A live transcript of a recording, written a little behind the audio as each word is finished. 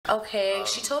Okay,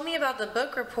 she told me about the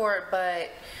book report, but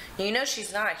you know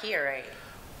she's not here, right?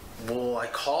 Well, I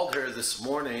called her this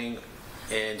morning,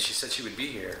 and she said she would be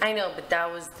here. I know, but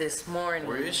that was this morning.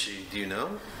 Where is she? Do you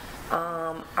know?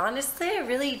 Honestly, I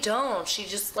really don't. She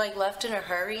just like left in a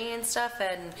hurry and stuff,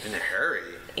 and In a hurry?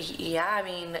 yeah, I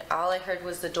mean, all I heard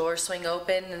was the door swing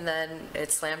open and then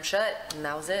it slammed shut, and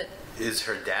that was it. Is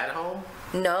her dad home?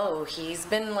 No, he's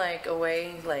been like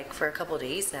away like for a couple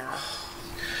days now.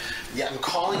 Yeah, I'm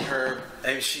calling her,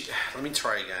 and let me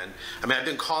try again. I mean, I've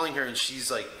been calling her, and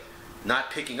she's like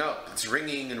not picking up. It's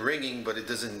ringing and ringing, but it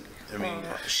doesn't, I mean.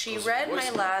 She goes read my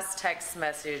voicemail. last text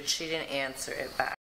message. She didn't answer it back.